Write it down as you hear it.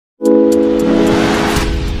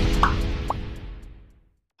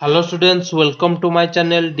Hello students welcome to my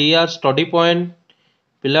channel D R study point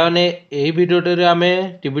पिलाने एही वीडियोटे रे आमे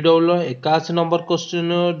टीबीडब्ल्यू 81 नंबर क्वेश्चन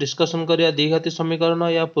डिस्कशन करिया द्विघाती समीकरण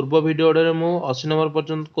या पूर्व वीडियो रे मु 80 नंबर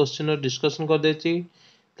पर्यंत क्वेश्चन डिस्कशन कर देछि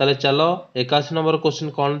ताले चलो 81 नंबर क्वेश्चन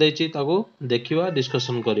कोन देछि ताको देखिबा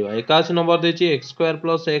डिस्कशन करिबा 81 नंबर देछि x²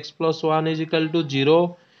 + x + 1 = 0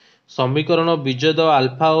 समीकरण बीजद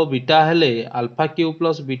अल्फा और बीटा हेले alpha Q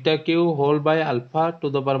plus beta Q whole by alpha two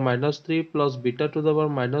the power -3 plus beta two the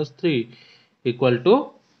power -3 equal to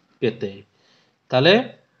केते ताले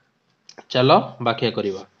चलो व्याख्या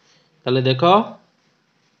करिबा ताले देखो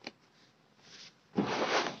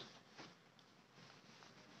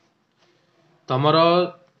तमरो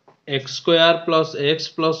x² +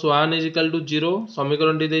 x + 1 = 0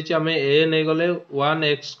 समीकरण टी देछि हमें a नै गले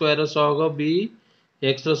 1x² सहग b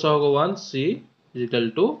x सहग 1 c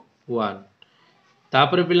 = 1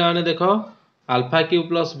 तापर पिला माने देखो alpha Q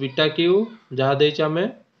plus beta Q जहाँ देछि हमें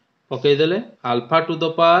पकई देले अल्फा टू द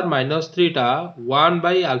पावर -3 टा 1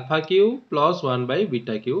 by alpha Q plus 1 by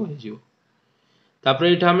beta Q हे जिवो तापर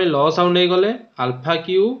एठा हमें लॉस आउ नै गले अल्फा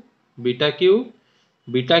क्यू बीटा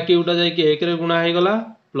क्यू टा जाई कि 1 रे गुणा हे गला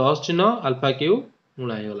प्लस चिन्ह अल्फा क्यू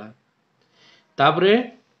गुणा हे गला तापर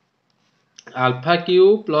alpha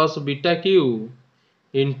Q plus beta Q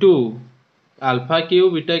into alpha Q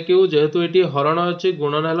beta Q जेहेतु एटी हरण अच्छे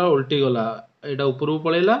गुणन है उल्टी गला एटा ऊपर को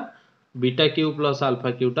पळेला beta Q plus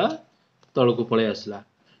alpha Q टा तल को पळे आसला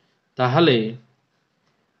ताहले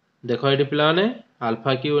देखो एटी पिला माने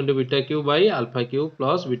alpha Q into beta Q by alpha Q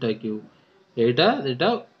plus beta Q एटा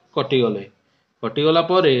कटि गला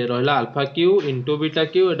परे रहला alpha Q into beta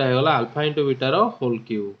Q एटा हे गला अल्फा इनटू बीटा रो whole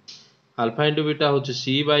Q alpha into beta होचे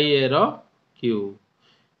c bye a row Q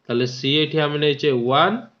ताले c एठी हम नेचे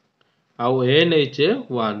 1 आउ ए नैचे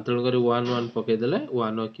 1 तेणु करी 1 1 पके देले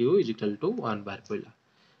 1 क्यू इक्वल टू 1 बाहर पइला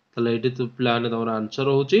ताले एठी तो प्लान तमर आंसर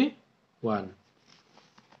होची 1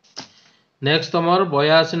 नेक्स्ट तमर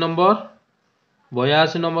 82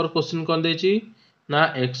 नंबर क्वेश्चन कोन देची ना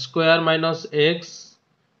x² - x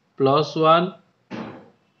 + 1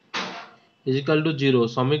 = 0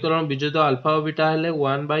 समीकरण बीजद अल्फा और बीटा हेले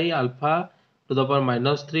 1 by alpha two the power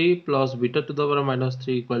 -3 plus beta two the power -3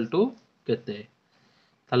 equal to केते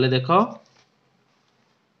ताले देखो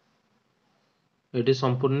एटी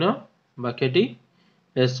संपूर्ण वाक्यटी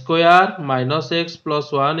x² - x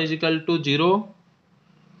 + 1 = 0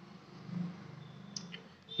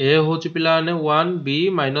 ए होची पिला ने 1 b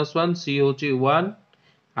 - 1 c होची 1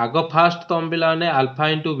 आगो फास्ट तुम पिला ने अल्फा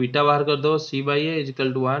इनटू बीटा बाहर कर दो c bye a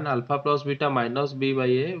 = 1 alpha plus beta minus b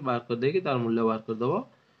bye a बाहर कर दे कि तार मूल्य बाहर कर दबो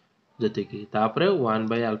जति की तापरे 1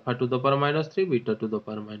 by alpha two the power -3 beta two the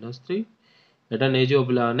power -3 एटा नै जो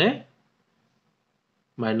पिला ने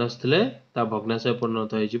माइनस थले ता भग्नांश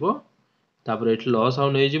परिणत हो जिवो तापर एठी लॉस आउ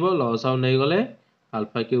नै गले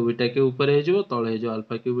अल्फा क्यू बीटा क्यू ऊपर हे जिवो तळे जो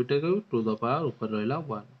alpha Q beta Q to the power ऊपर रहला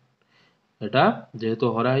 1 एटा जेहेतु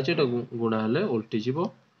हरा है एटा गुणा हेले उल्टी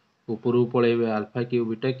जिवो ऊपर पळेबे अल्फा क्यू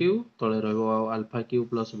बीटा क्यू तळे रहबो alpha Q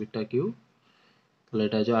plus beta Q तळे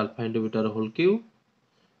एटा जो अल्फा इनटू बीटा रो होल क्यू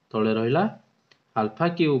तळे रहला alpha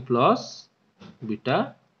Q plus beta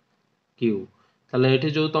Q तले एठी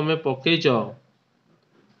जो तमे पकेइचो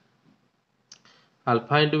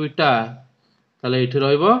अल्फा इनटू बीटा तले एठी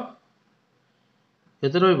रहबो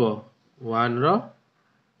केते रहबो 1 रो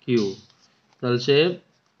क्यू तले से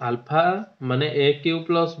अल्फा माने a Q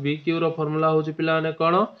plus b Q rho formula होची पिला माने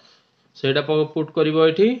कोन सेटा पुट करबो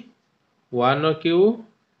एठी 1 रो Q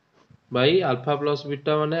by alpha plus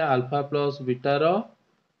beta माने अल्फा प्लस बीटा रो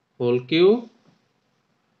whole Q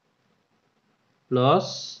plus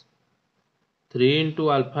 3 into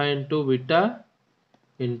alpha into beta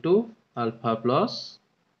into alpha plus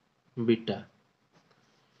beta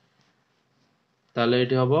ताले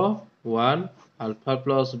एठी हबो 1 अल्फा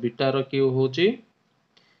प्लस बीटा रो क्यू होची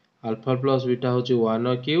अल्फा प्लस बीटा होची 1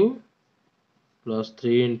 रो क्यू प्लस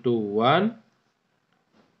 3 इनटू 1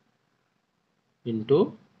 इनटू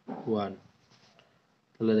 1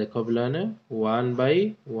 ताले देखो पिला ने 1 बाय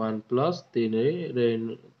 1 प्लस 3 रे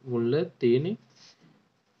गुणले 3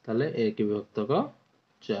 ताले 1 विभक्त को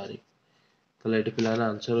 4 ताले एठी पिला ना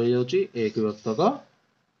आंसर हो जाउची 1 विभक्त को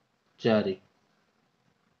 4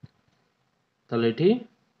 ताले एठी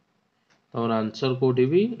तमर आंसर कोठी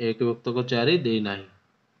भी 1 विभक्त को 4 दे नाही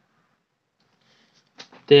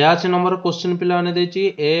 83 नंबर क्वेश्चन पिला ने देची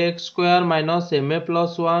ax² - ma +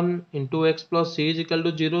 1 * x + c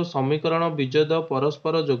 = 0 समीकरण बीजद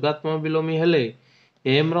परस्पर जोगात्मक विलोमी हेले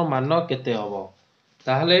m रो मान केते हबो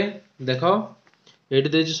ताहले देखो एठी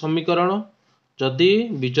देची समीकरण जदि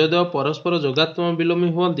बीजद परस्पर जोगात्मक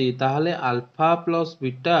विलोमी होती ताहले अल्फा प्लस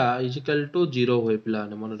बीटा = 0 होए पिला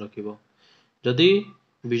मन रखिबो जदि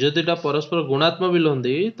बीज दुईटा परस्पर गुणात्मक भी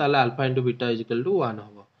होती ताले alpha into beta is equal to 1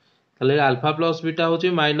 हम ताले अल्फा प्लस बीटा होची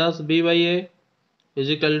minus B by A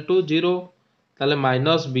is equal to 0 ताले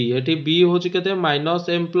माइनस बी एटी बी होची केते माइनस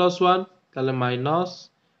एम प्लस 1 ताले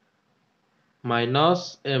माइनस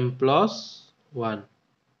एम प्लस 1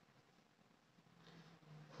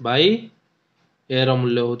 बाई ए रो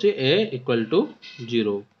मूल्य होची ए इक्वल टू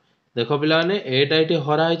 0 देखो पिला ने एटा एटी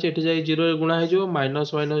हरा है एटी जाई 0 रे गुणा है जो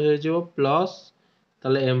माइनस माइनस है जो प्लस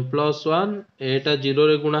ताले एम प्लस 1 एटा 0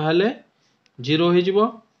 रे गुणा हेले 0 है जीवो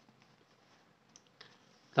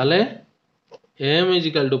ताले एम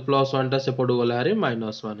इजिकल टू प्लस 1 टा से पडू गला हरी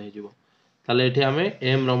माइनस 1 है जीवो ताले एठी हमें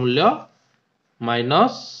एम रो मूल्य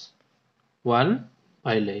माइनस 1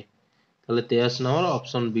 पाइले ताले 83 नंबर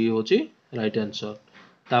ऑप्शन बी होची राइट आंसर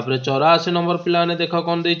तापरे 84 नंबर पिला ने देखो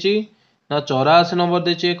कोन देची ना 84 नंबर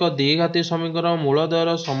देची एक द्विघाती समीकरण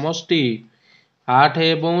मूलद्वयर समष्टि 8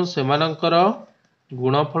 एवं सेमानकर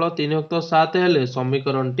गुणफल 3/7 हेले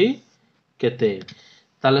समीकरणटी केते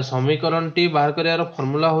ताले समीकरणटी बाहर करियार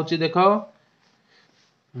फार्मूला होची देखो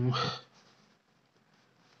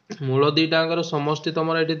मूल दुईटांकर समष्टि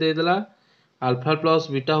तमर एटी दे देला अल्फा प्लस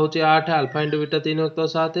बीटा होची 8 अल्फा इंटू बीटा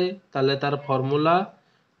 3/7 ताले तार formula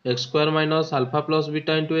x square minus alpha plus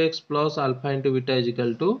beta into x plus alpha into beta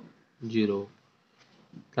is equal to 0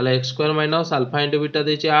 ताले x square minus alpha into beta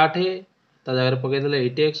देची 8 ता जगह पके देले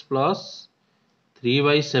 8x प्लस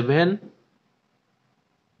 3/7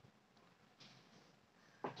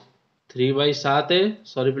 3/7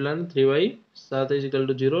 सॉरी पिलान 3/7 इजिकल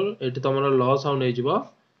टू 0 एटी तमरा लॉस आउ नै जिवो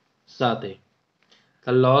 7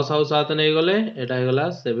 ताले लॉस आउ 7 नै गले एटा हे गला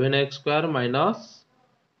 7x square minus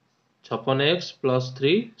 56x plus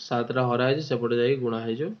 3 7 रा हरा है सेपटे जाई गुणा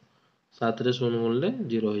है जो 7 रे 0 गुणले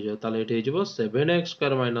 0 हो जो ताले एठी जिवो 7x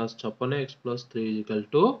square minus 56x plus 3 equal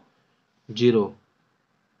to 0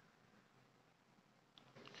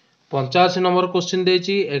 85 number question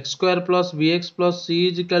देची x square plus bx plus c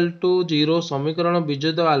equal to 0 समीकरण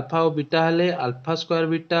बीजद अल्फा और बीटा हेले alpha square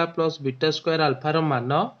beta plus beta square alpha रो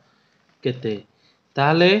मान केते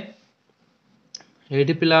ताले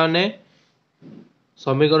एठी पिला ने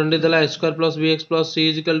समीकरण देला x square plus bx plus c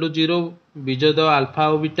equal to 0 BJD alpha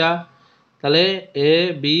और बीटा ताले a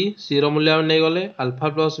b c रो मूल्य नै गले अल्फा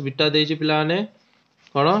प्लस बीटा देची पिला ने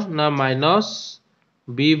कोन ना minus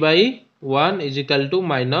b by 1 is equal to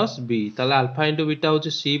minus b ताले अल्फा इंटू बीटा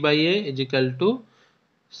होची c by a is equal to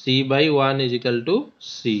c by 1 is equal to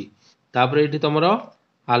c तापरे एठी तमरो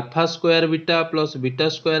alpha square beta plus beta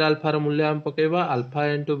square alpha रो मूल्य हम पकेबा अल्फा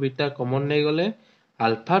इंटू बीटा कॉमन नै गले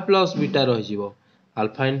alpha plus beta रह जिवो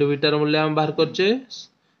अल्फा इंटू बीटा रो मूल्य हम बाहर करचे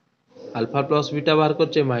अल्फा प्लस बीटा बाहर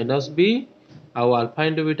करचे माइनस b आउ अल्फा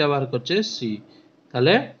इंटू बीटा बाहर करचे c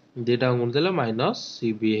ताले दुटा गुण देले माइनस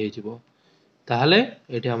cb हे जिवो ताहले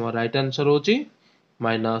एठी हमर राइट आंसर होची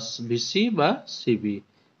माइनस bc बा cb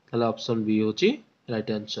ताले ऑप्शन बी होची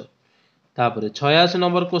राइट आंसर तापरे 86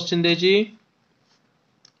 नंबर क्वेश्चन देची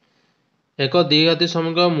एक द्विघाती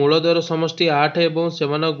समीकरण मूलद्वयर समष्टि 8 एवं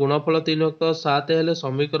सेमान गुणफल 3/7 हेले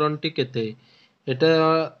समीकरणटी केते एटा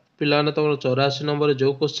पिलाने तमरो 84 नंबर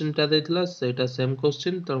जो क्वेश्चन ता देथिला सेटा सेम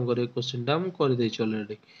क्वेश्चन तम करे क्वेश्चन ता हम कर देछि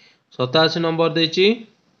ऑलरेडी 87 नंबर देछि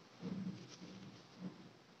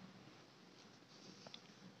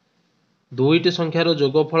दुईटी संख्यार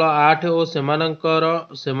जोगफल 8 और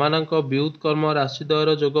सेमानक व्युत्क्रम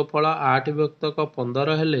राशिद्वयर जोगफल 8 व्यक्तक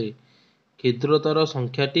 15 हेले क्षुद्रतर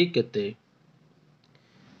संख्याटी केते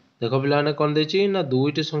देखो पिलाने कौन देछि ना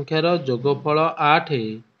दुईटी संख्यार जोगफल 8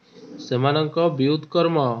 सेमानक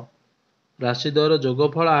व्युत्क्रम राशिद्वयर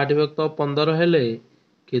जोगफल 8 व्यक्तक 15 हेले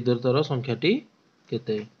क्षुद्रतर संख्याटी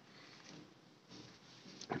केते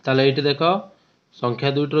ताले एठी देखो संख्या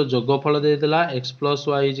दुईटर जोगफल देला x plus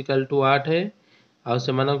y is equal to 8 आ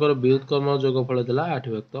सेमानकर व्युत्क्रम जोगफल देला 8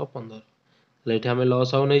 व्यक्त 15 ले एठी हमें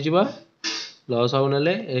लॉस आउ नै जिबा लॉस आउ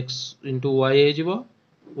नेले x इंटू y हे जिवो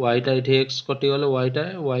y टा एठी x कटि गले y टा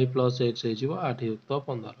y प्लस x हे जिवो 8 व्यक्त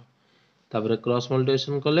 15 तापर क्रॉस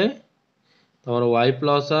मल्टीप्लिकेशन कले तमर y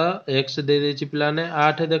प्लस x दे देछि पिला ने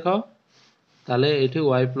 8 देखो ताले एठी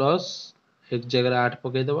y प्लस x जगह 8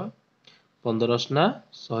 पके देबा 15 ना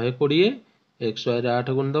 120 एक्स वाई 8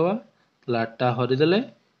 गुण दवा 8 टा हरी देले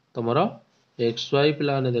तमरो एक्स वाई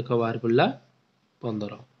पिला ने देखो बाहर पड़ला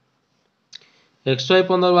 15 एक्स वाई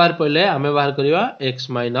 15 बाहर पड़ले आमे बाहर करिवा एक्स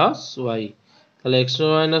माइनस वाई ताले एक्स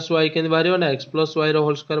माइनस वाई केन बाहरियो ना एक्स प्लस वाई रो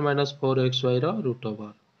whole square minus 4 x Y रो रूट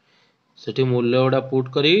ओवर सेठी मूल्य ओडा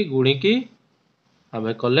पुट करी गुणी की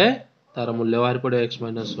आमे कले तार मूल्य बाहर पड़े एक्स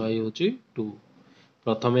माइनस वाई होची 2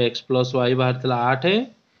 प्रथमे एक्स प्लस वाई बाहर तला 8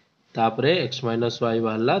 तापरे एक्स माइनस वाई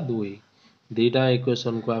बाहरला 2 दीटा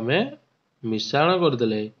इक्वेशन को आमे मिश्रण कर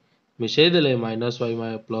देले मिसई देले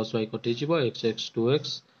 -y प्लस y कटि जीवो x x 2x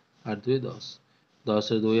 8 2 10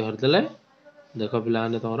 10 रे 2 हर देले देख पिला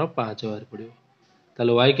माने तमरो 5 बाहर पड़िबो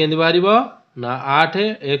ताले y केंदी बाहरिबो ना 8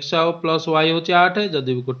 x आ प्लस y होची 8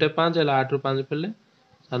 जदी गुटे 5 हला 8 रो 5 फेले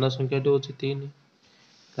साना संख्याटी होची 3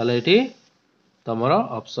 ताले एठी तमरो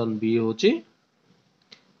ऑप्शन बी होची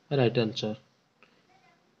राइट आंसर।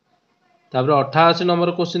 तापर 88 नंबर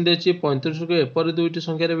क्वेश्चन देछि 35 को एपरि दुईटी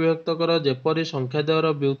संख्या रे विभक्त कर जेपरि संख्या द्वारा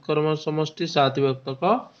व्युत्क्रम समष्टि 7 विभक्तक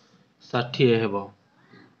 60 हेबो।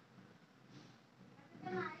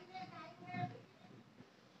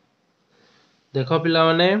 देखो पिला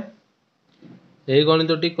माने एई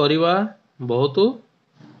गणितटी करिवा बहुत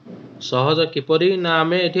सहज किपरि ना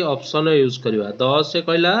आमे एठी ऑप्शन यूज करिवा 10 से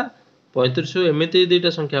कहला 35 एमिति दुईटा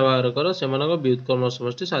संख्या बाहर कर सेमानक व्युत्क्रम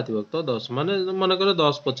समष्टि 7 विभक्त 10 माने मन कर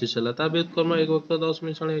 10 25 हला ता व्युत्क्रम 1 विभक्त 10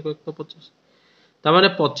 मिश्रण 1 विभक्त 25 ता माने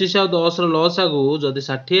 25 आ 10 रो लसागु जदी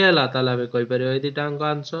 60 हला ताले आमे कहि परियो ए दुईटा अंक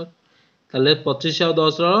आंसर ताले 25 आ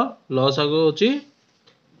 10 रो लसागु होची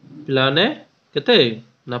पिला ने केते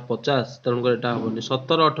ना 50 तण कर एटा होनी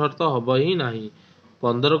 17 18 तो हबो ही नाही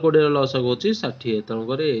 15 20 रो लसागु होची 60 तण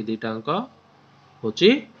कर ए दुईटा अंक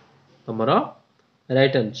होची तमरो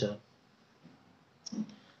राइट आंसर।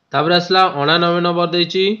 तापर आसला 89 नंबर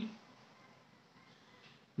देछि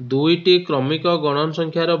दुईटी क्रमिक गणन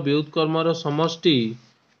संख्यार व्युत्क्रमर समष्टि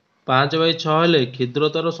 5/6 हेले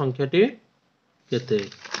क्षुद्रतर संख्याटी केते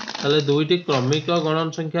ताले दुईटी क्रमिक गणन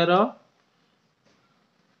संख्यार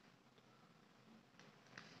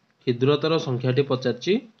क्षुद्रतर संख्याटी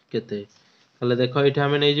पचारची केते ताले देखो एठी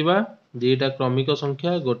हमें नै जिबा दुईटा क्रमिक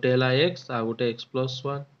संख्या गोटे हला x आ गोटे x +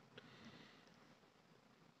 1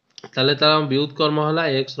 ताले तार व्युत्क्रम हला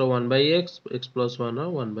x रो 1/x x + 1 रो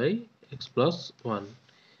 1/x + 1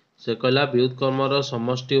 से कहला व्युत्क्रम रो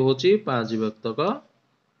समष्टि होची 5 विभक्तक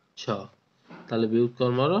 6 ताले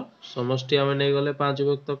व्युत्क्रम रो समष्टि हमें नै गले 5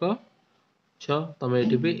 विभक्तक 6 तमे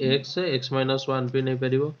एठी भी x x - 1 भी नै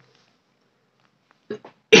परिबो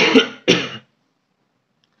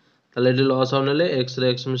ताले एठी लॉस होनेले x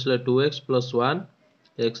रे x मिसले 2x + 1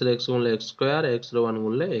 x रे x गुणले x स्क्वायर x रे 1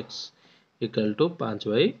 गुणले x =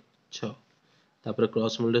 5/6 तापर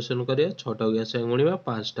क्रॉस मल्टीप्लिकेशन करिया 6 टा या संगे गुणिबा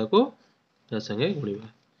 5 टा को या संगे गुणिबा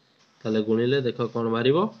ताले गुणिले देखो कोन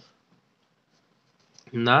मारिबो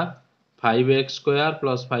ना 5x स्क्वायर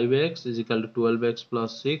 + 5x = 12x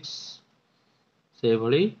 + 6 से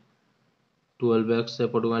भली 12x से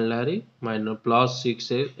पटु गानला हरी +6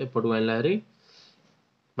 से पटु गानला हरी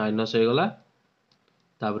माइनस हो गला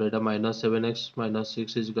तापर एटा -7x -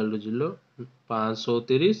 6 = 0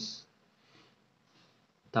 530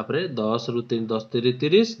 तापर 10 रु 3 10 3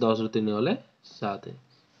 30 10 रु 3 गले 7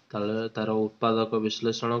 ताले तार उत्पादक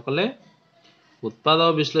विश्लेषण कले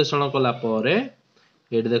उत्पादक विश्लेषण कला परे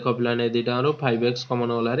एट देखो पिला ने दिटा रो 5x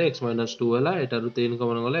कॉमन गला रे x - 2 हला एटा रु 3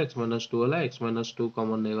 कॉमन गला x - 2 हला x - 2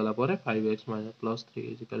 कॉमन ने गला परे 5x -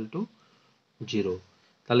 +3 = 0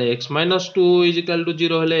 ताले x - 2 =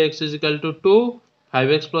 0 हले x = 2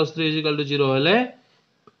 5x + 3 = 0 हले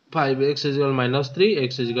 5x = -3 x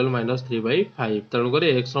 = -3/5 तण करे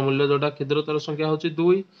x रो मूल्य जोटा क्षुद्रतर संख्या होची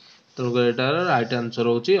 2 तण करे एटार राइट आंसर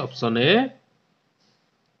होची ऑप्शन ए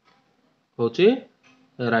होची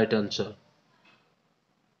राइट आंसर।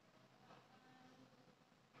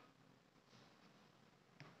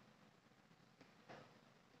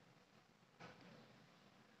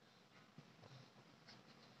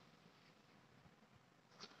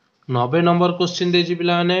 नब्बे नंबर क्वेश्चन देछि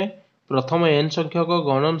पिला माने प्रथम n संख्यक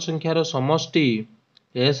गणन संख्यार समष्टि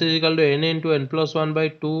s = n * n +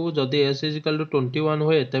 1/2 जदि s = 21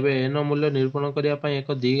 होए तबे n मूल्य निरूपण करिया पय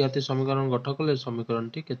एक द्विघाती समीकरण गठन कले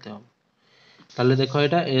समीकरणटी केते हो ताले देखो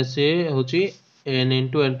एटा s होची n * n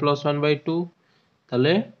 + 1/2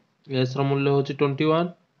 ताले s रो मूल्य होची 21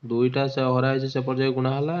 दुईटा से हराय जे से पर जे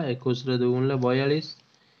गुणा हला 21 रे 2 गुणले 42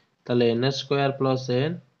 ताले n² +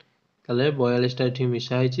 n ताले 42 टा एठी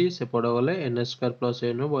मिसा हिची से पड़ गले n²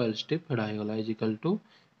 + n 42 टी फेडा हे गला =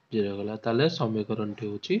 0 गला ताले समीकरण टी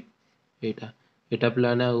होची एटा एटा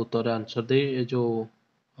पिला ने उत्तर आंसर दे जो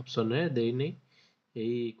ऑप्शन रे देई नै एई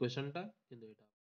इक्वेशन टा किंतु